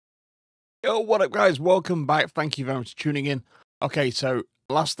Yo, what up, guys? Welcome back. Thank you very much for tuning in. Okay, so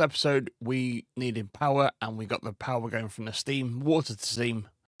last episode we needed power, and we got the power going from the steam, water to steam,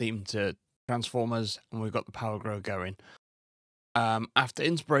 steam to transformers, and we got the power grow going. After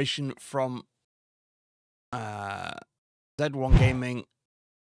inspiration from Z1 Gaming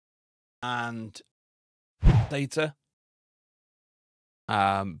and Data,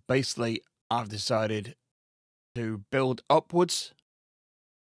 basically I've decided to build upwards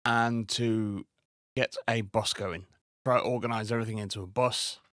and to get a bus going. Try to organize everything into a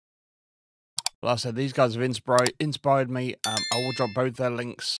bus. Like I said, these guys have inspired me. I will drop both their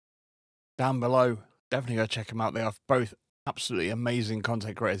links down below. Definitely go check them out. They are both absolutely amazing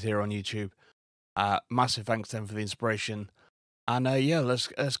content creators here on YouTube. Massive thanks to them for the inspiration. And yeah,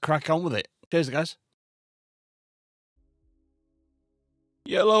 let's crack on with it. Cheers, guys.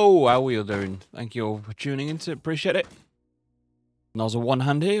 Hello, how are you doing? Thank you all for tuning in. Appreciate it. Nozzle One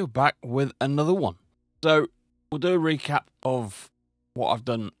Hand here, back with another one. So we'll do a recap of what I've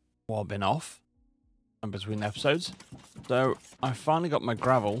done while I've been off and between episodes. So I finally got my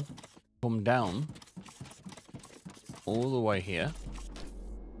gravel come down all the way here.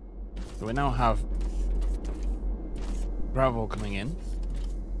 So we now have gravel coming in.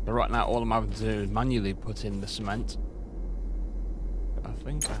 So right now all I'm having to do is manually put in the cement. I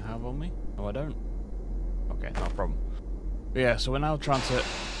think I have on me. No, I don't. Okay, not a problem. But yeah, so we're now trying to...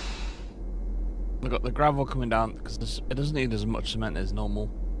 We've got the gravel coming down, because it doesn't need as much cement as normal.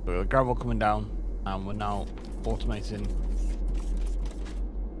 But the gravel coming down, and we're now automating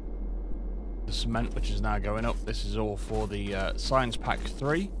the cement, which is now going up. This is all for the Science Pack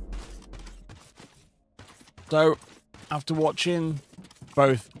 3. So, after watching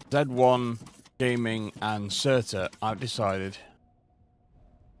both Z1 Gaming and Certa, I've decided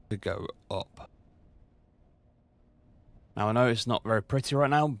to go up. Now I know it's not very pretty right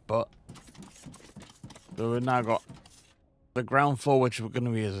now, but we've now got the ground floor, which we're going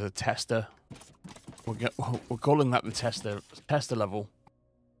to use as a tester. We're calling that the tester level,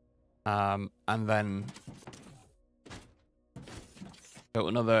 and then got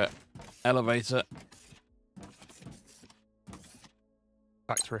another elevator,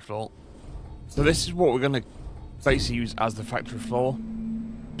 factory floor. So this is what we're going to basically use as the factory floor,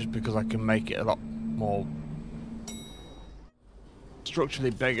 just because I can make it a lot more structurally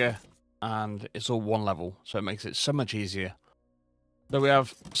bigger, and it's all one level, so it makes it so much easier. So we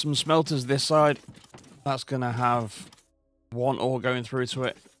have some smelters this side. That's going to have one ore going through to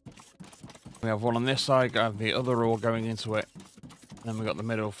it. We have one on this side, got the other ore going into it. And then we got the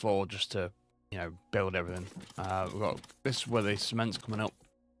middle floor just to, you know, build everything. We've got this is where the cement's coming up.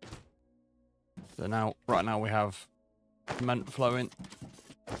 So now, right now we have cement flowing,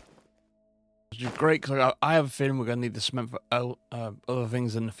 which is great, because I have a feeling we're going to need the cement for other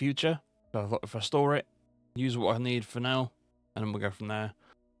things in the future. So I thought if I store it, use what I need for now, and then we'll go from there.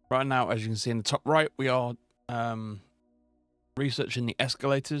 Right now, as you can see in the top right, we are researching the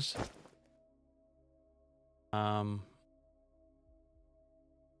escalators. I've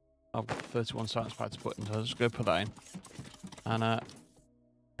got 31 science packs to put in, so I'll just go put that in. And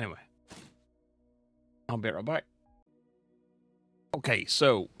anyway, I'll be right back. Okay,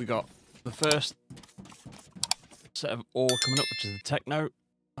 so we got the first set of ore coming up, which is the techno.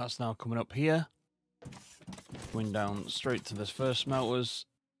 That's now coming up here. Going down straight to this first smelters,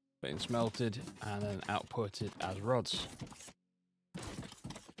 being smelted, and then outputted as rods.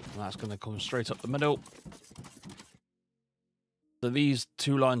 And that's going to come straight up the middle. So these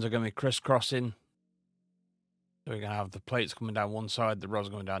two lines are going to be crisscrossing. So we're going to have the plates coming down one side, the rods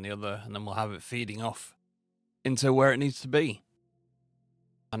going down the other, and then we'll have it feeding off into where it needs to be.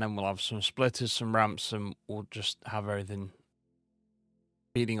 And then we'll have some splitters, some ramps, and we'll just have everything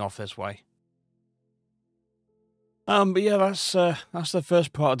feeding off this way. But yeah, that's the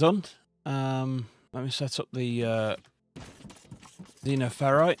first part done. Let me set up the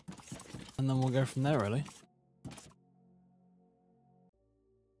xenoferrite, and then we'll go from there, really.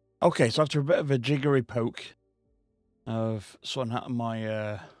 Okay, so after a bit of a jiggery poke of sorting out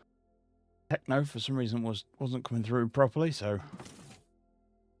my techno, for some reason wasn't coming through properly, so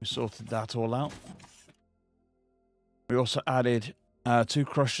we sorted that all out. We also added 2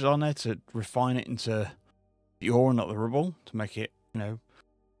 crushers on there to refine it into the ore, not the rubble, to make it, you know, a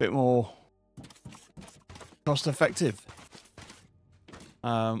bit more cost effective.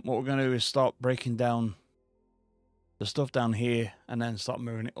 What we're going to do is start breaking down the stuff down here and then start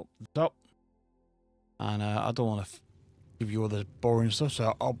moving it up the top. And I don't want to give you all the boring stuff,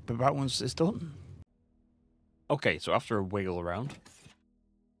 so I'll be back once it's done. Okay, so after a wiggle around,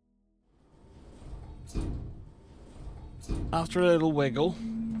 after a little wiggle,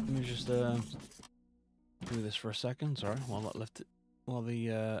 let me me just do this for a second. Sorry, while that left it, while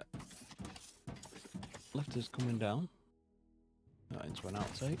the lift is coming down. That into an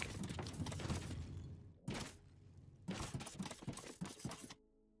outtake.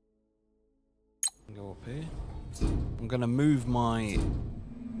 Go up here. I'm gonna move my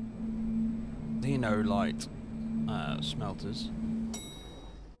Light smelters.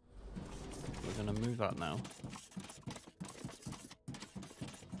 We're gonna move that now.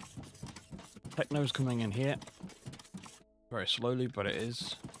 Techno's coming in here very slowly, but it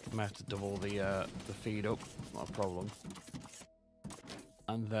is. I may have to double the feed up, not a problem.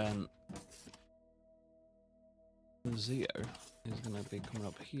 And then the Zeo is gonna be coming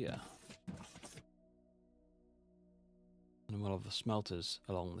up here. And we'll have the smelters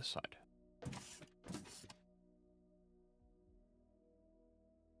along this side.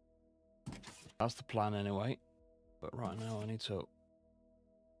 That's the plan anyway. But right now I need to see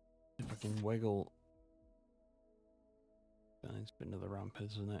if I can wiggle. That needs to be another ramp,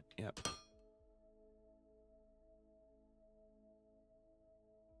 isn't it? Yep.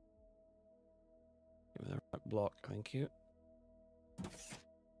 Give me the right block, thank you.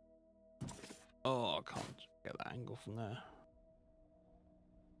 Oh, I can't get that angle from there.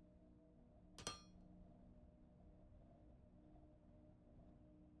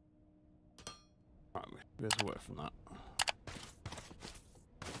 Right, we should be able to work from that.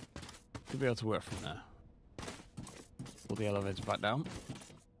 Should be able to work from there. Pull the elevator back down.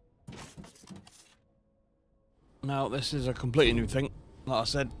 Now, this is a completely new thing. Like I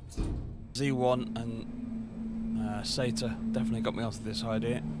said, Z1 and Sata definitely got me onto this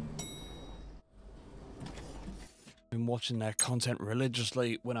idea. Been watching their content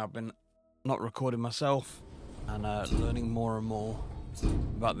religiously when I've been not recording myself, and learning more and more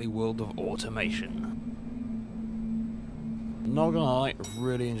about the world of automation. Not gonna lie,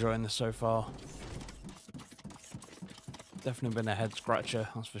 really enjoying this so far. Definitely been a head scratcher,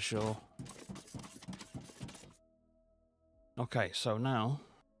 that's for sure. Okay, so now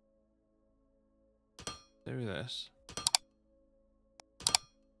do this.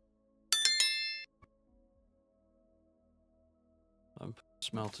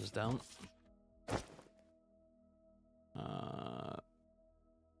 Smelters down.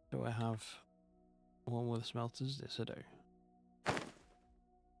 Do I have one with smelters? Yes, I do.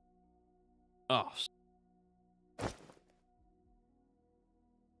 Oh.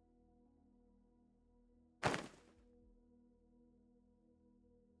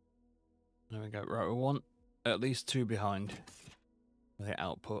 There we go. Right, we want at least 2 behind the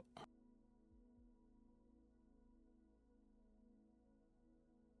output.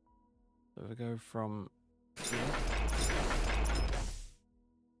 So we go from here.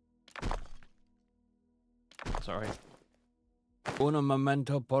 Sorry. Un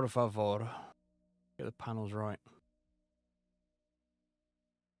momento, por favor. Get the panels right.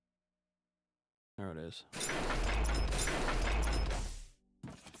 There it is.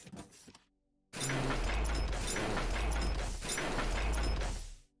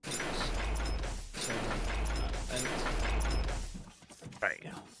 Right.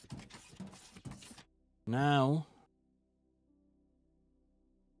 Now,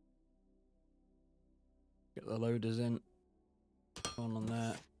 get the loaders in. One on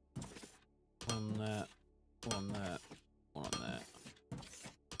there. One there. One there. One on there.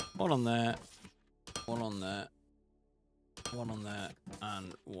 One on there. One on there. One on there.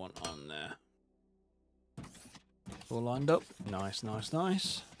 And one on there. All lined up. Nice, nice,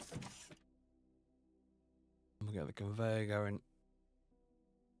 nice. We'll get the conveyor going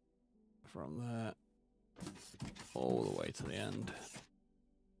from there all the way to the end.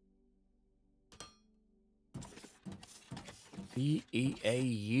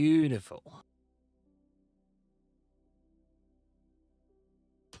 Beautiful.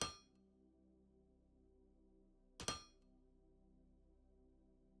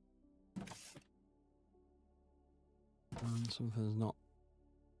 And something's not.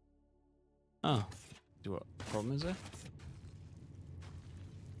 Oh, what problem is there?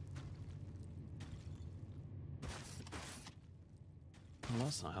 Well,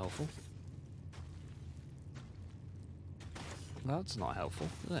 that's not helpful. That's not helpful,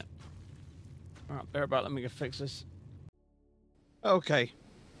 is it? Alright, bear about, let me go fix this. Okay,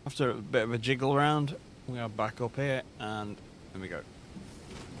 after a bit of a jiggle around, we are back up here, and there we go.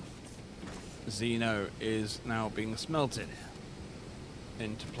 Xeno is now being smelted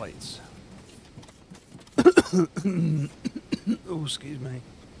into plates. Oh, excuse me.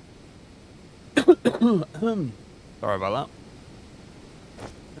 Sorry about that.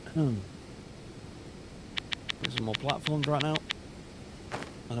 There's some more platforms right now.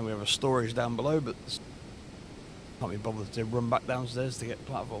 I know we have a storage down below, but can't be bothered to run back downstairs to get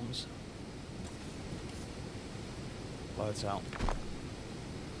platforms. Blow it out.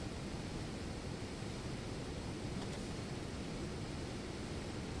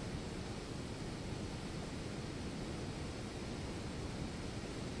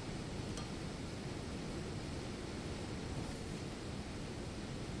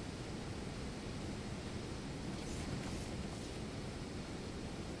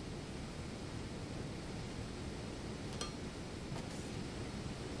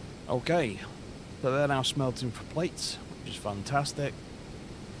 Okay, so they're now smelting for plates, which is fantastic.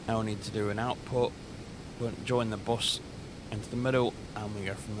 Now we need to do an output, join the bus into the middle, and we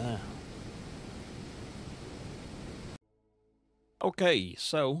go from there. Okay,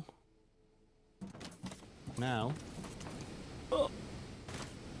 so now,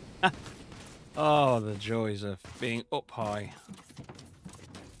 oh, the joys of being up high.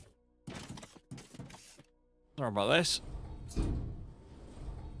 Sorry about this.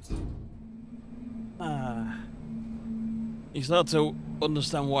 You start to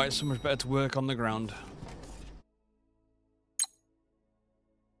understand why it's so much better to work on the ground. At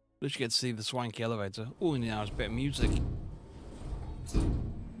least you get to see the swanky elevator. Oh, and now there's a bit of music.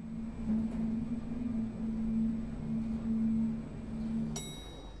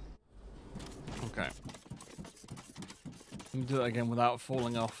 Okay. Let me do that again without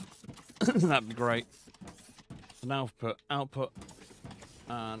falling off. That'd be great. So now output, output,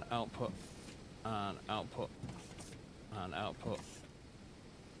 and output, and output, and output.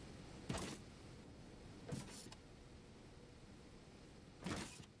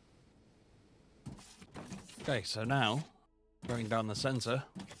 Okay, so now, going down the centre,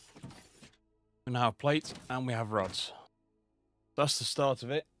 we now have plates and we have rods. That's the start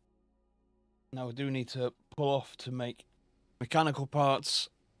of it. Now we do need to pull off to make mechanical parts,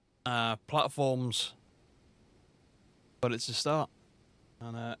 platforms, but it's a start.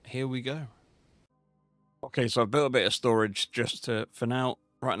 And here we go. Okay, so I've built a bit of storage just to, for now.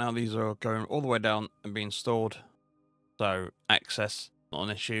 Right now these are going all the way down and being stored. So access, not an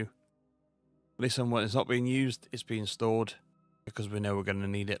issue. At least when it's not being used, it's being stored because we know we're going to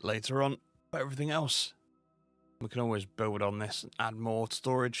need it later on. But everything else, we can always build on this and add more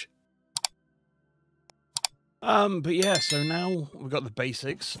storage. But yeah, so now we've got the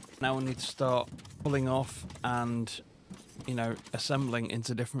basics. Now we need to start pulling off and, you know, assembling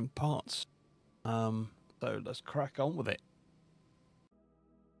into different parts. So let's crack on with it.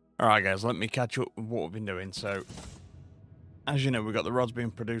 Alright guys, let me catch up with what we've been doing. So, as you know, we've got the rods being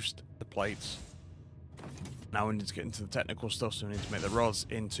produced, the plates. Now we need to get into the technical stuff, so we need to make the rods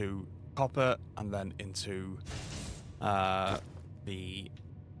into copper and then into the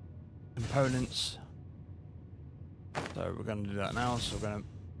components. So we're going to do that now. So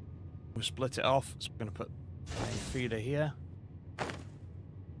we'll split it off. So we're going to put a feeder here.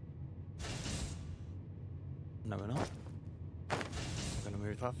 No, we're not. We're going to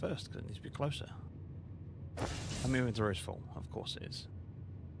move that first because it needs to be closer. And my inventory is full. Of course it is.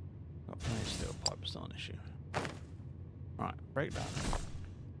 Got plenty of steel pipe. It's not an issue. Right, breakdown.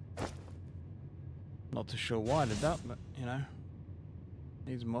 Not too sure why I did that, but you know,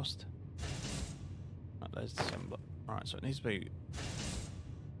 needs a must. Right, there's the assembler. Alright, so it needs to be.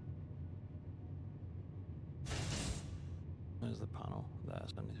 There's the panel there,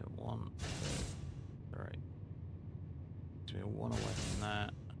 so I need to 1, 2, 3. To be 1 away from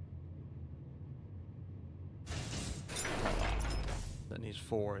that. That needs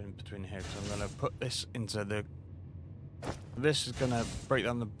 4 in between here, so I'm going to put this into the. This is going to break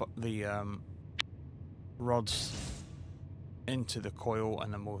down the rods into the coil,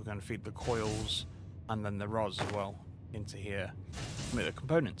 and then we're going to feed the coils and then the rods as well into here to make the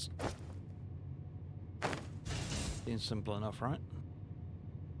components. Seems simple enough, right?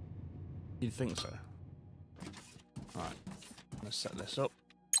 You'd think so. Alright, let's set this up.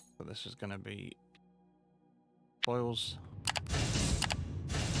 So this is going to be coils. I'm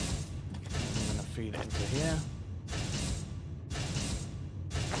going to feed it into here.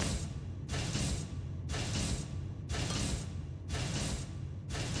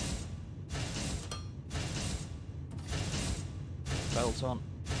 Belt on.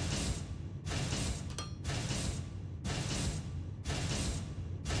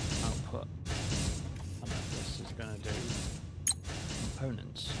 Output. And then this is going to do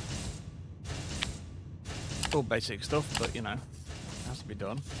components. It's all basic stuff, but you know, it has to be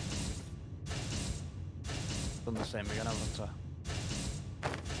done. Done the same again, haven't I?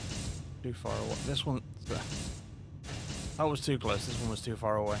 Too far away. This one, that was too close. This one was too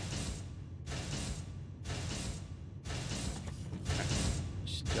far away.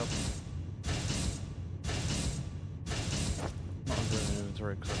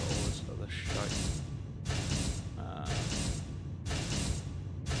 through because I've got all this other shite.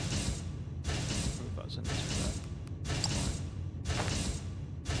 Move that into there.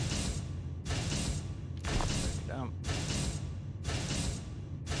 Break it down.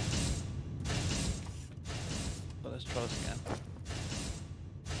 So let's try this again.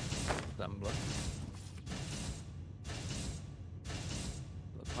 Assembler.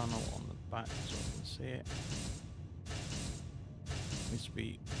 The panel on the back so I can see it. Needs to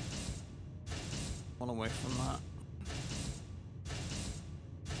be one away from that.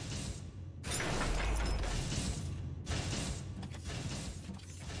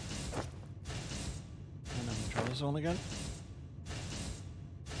 And then we'll try this on again.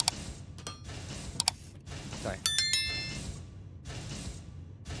 Okay.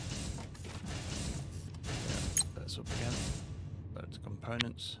 Yeah, that's up again. That's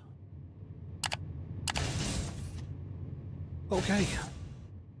components. Okay.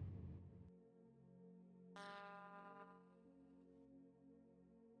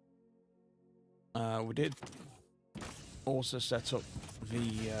 We did also set up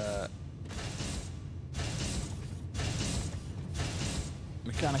the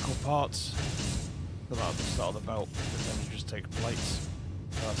mechanical parts for that at the start of the belt, but then you just take plates.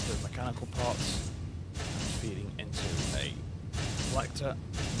 So that's the mechanical parts and feeding into a collector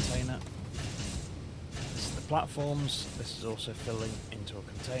container. This is the platforms. This is also filling into a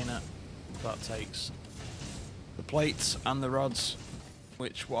container. That takes the plates and the rods,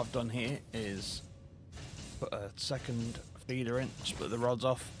 which what I've done here is put a second feeder in, split the rods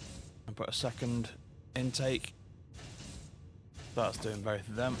off, and put a second intake. That's doing both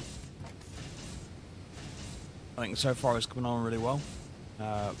of them. I think so far it's coming on really well.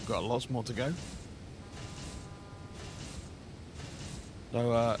 We've got lots more to go.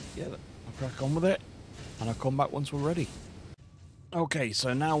 So yeah, I'll crack on with it, and I'll come back once we're ready. Okay,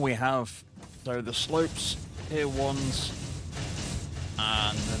 so now we have the slopes, tier 1s,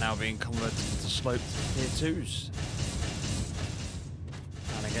 and they're now being converted to sloped tier 2s.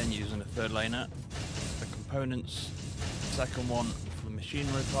 And again, using a third laner, the components, second one for the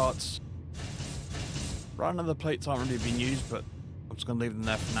machinery parts. Right now the plates aren't really being used, but I'm just going to leave them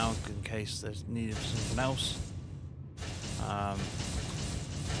there for now in case there's needed for something else. I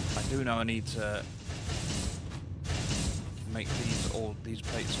do know I need to make these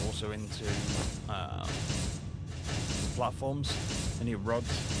plates also into platforms. I need rods.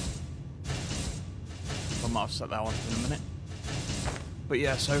 I might have set that one in a minute. But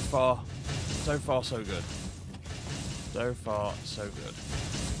yeah, so far so good. So far so good.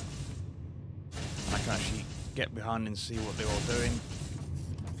 And I can actually get behind and see what they're all doing.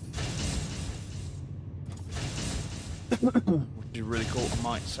 Which is really cool. I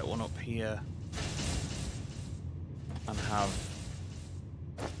might set one up here and have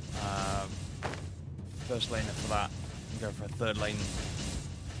first laner for that and go for a third lane.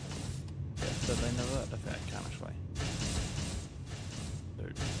 Get a third lane over that? I think I can actually.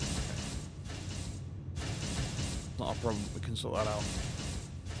 Dude, okay. Not a problem, we can sort that out.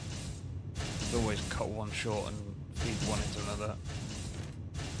 Always cut one short and feed one into another.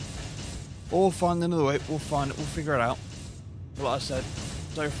 Or find another way, we'll figure it out. But like I said,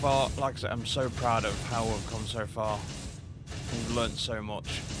 so far, like I said, I'm so proud of how we've come so far. We've learnt so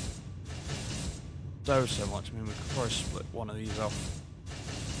much. So much. I mean, we could probably split one of these off.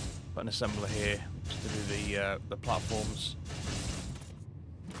 Put an assembler here just to do the platforms.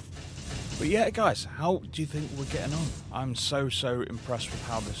 But yeah, guys, how do you think we're getting on? I'm so impressed with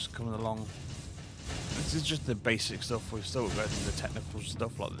how this is coming along. This is just the basic stuff. We've still got to go through the technical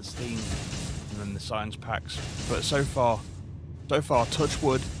stuff like the Steam and then the science packs. But so far, touch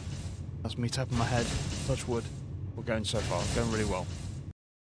wood. That's me tapping my head. Touch wood. We're going so far. Going really well.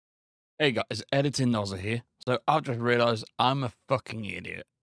 Hey guys, Editing Nozza here. So I've just realised I'm a fucking idiot.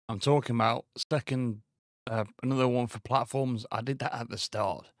 I'm talking about another one for platforms. I did that at the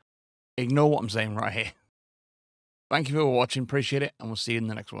start. Ignore what I'm saying right here. Thank you for watching. Appreciate it. And we'll see you in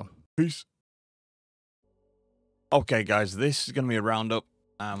the next one. Peace. Okay guys, this is going to be a roundup.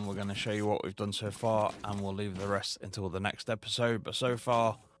 And we're going to show you what we've done so far. And we'll leave the rest until the next episode. But so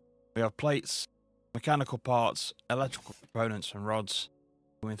far, we have plates, mechanical parts, electrical components and rods.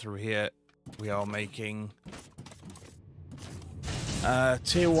 Going through here, we are making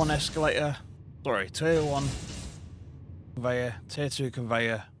tier 1 escalator, tier 1 conveyor, tier 2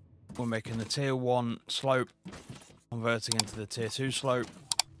 conveyor. We're making the tier 1 slope, converting into the tier 2 slope.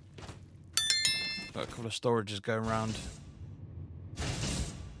 Got a couple of storages going around.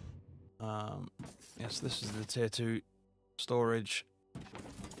 Yes, this is the tier 2 storage.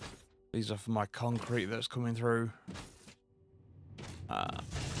 These are for my concrete that's coming through.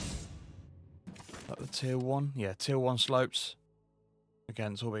 The tier 1, yeah, tier 1 slopes.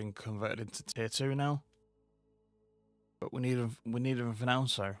 Again, it's all being converted into tier 2 now. But we need them for now,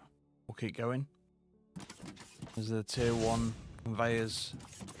 so we'll keep going. There's the tier 1 conveyors.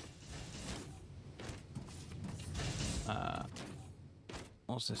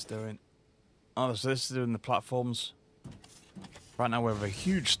 What's this doing? Oh, so this is doing the platforms. Right now we have a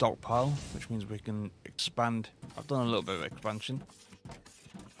huge stockpile, which means we can expand. I've done a little bit of expansion,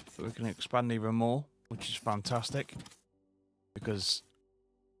 but we can expand even more, which is fantastic, because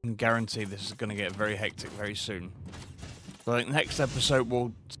I can guarantee this is going to get very hectic very soon. So I think next episode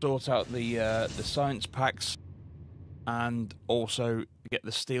we'll sort out the science packs and also get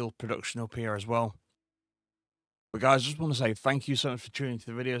the steel production up here as well. But guys, just want to say thank you so much for tuning into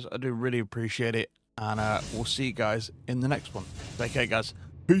the videos. I do really appreciate it. And we'll see you guys in the next one. Take care, guys.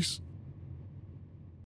 Peace.